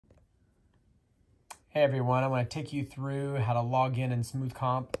Hey everyone, I'm going to take you through how to log in Smooth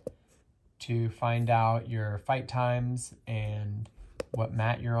Comp to find out your fight times and what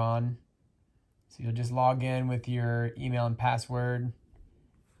mat you're on. So you'll just log in with your email and password,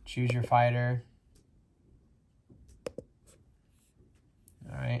 choose your fighter.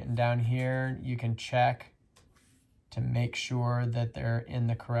 All right, and down here you can check to make sure that they're in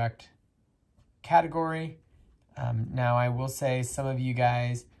the correct category. Now I will say some of you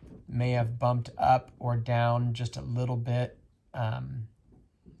guys may have bumped up or down just a little bit.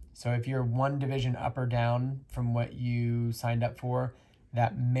 So if you're one division up or down from what you signed up for,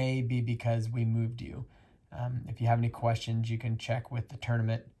 that may be because we moved you. If you have any questions, you can check with the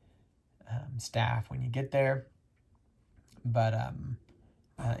tournament staff when you get there. But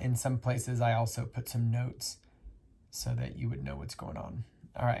in some places, I also put some notes so that you would know what's going on.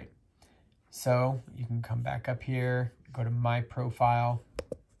 All right. So you can come back up here, go to My Profile.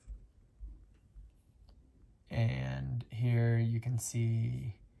 And here you can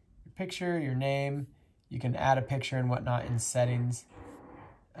see your picture, your name. You can add a picture and whatnot in settings.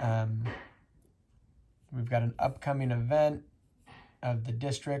 We've got an upcoming event of the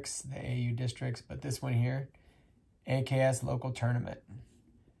districts, the AU districts, but this one here, AKS local tournament.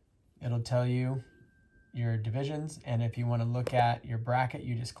 It'll tell you your divisions, and if you want to look at your bracket,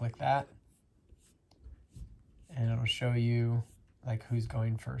 you just click that. And it'll show you like who's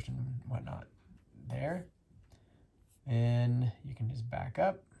going first and whatnot there. Then you can just back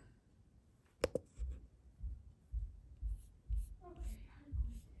up.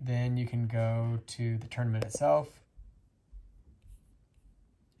 Then you can go to the tournament itself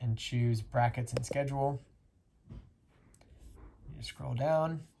and choose brackets and schedule. You scroll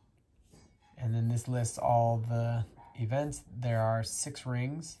down, and then this lists all the events. There are 6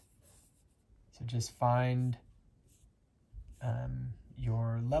 rings. So just find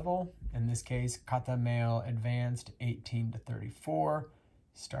your level. In this case, Kata Male Advanced 18 to 34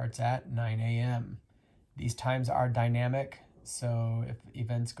 starts at 9 a.m. These times are dynamic, so if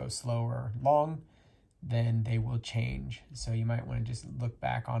events go slow or long, then they will change. So you might want to just look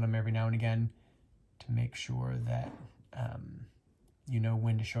back on them every now and again to make sure that you know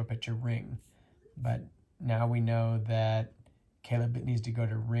when to show up at your ring. But now we know that Caleb needs to go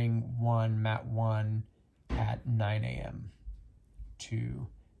to ring 1, mat 1 at 9 a.m. to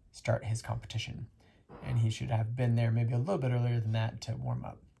start his competition. And he should have been there maybe a little bit earlier than that to warm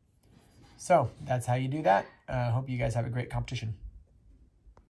up. So that's how you do that. I hope you guys have a great competition.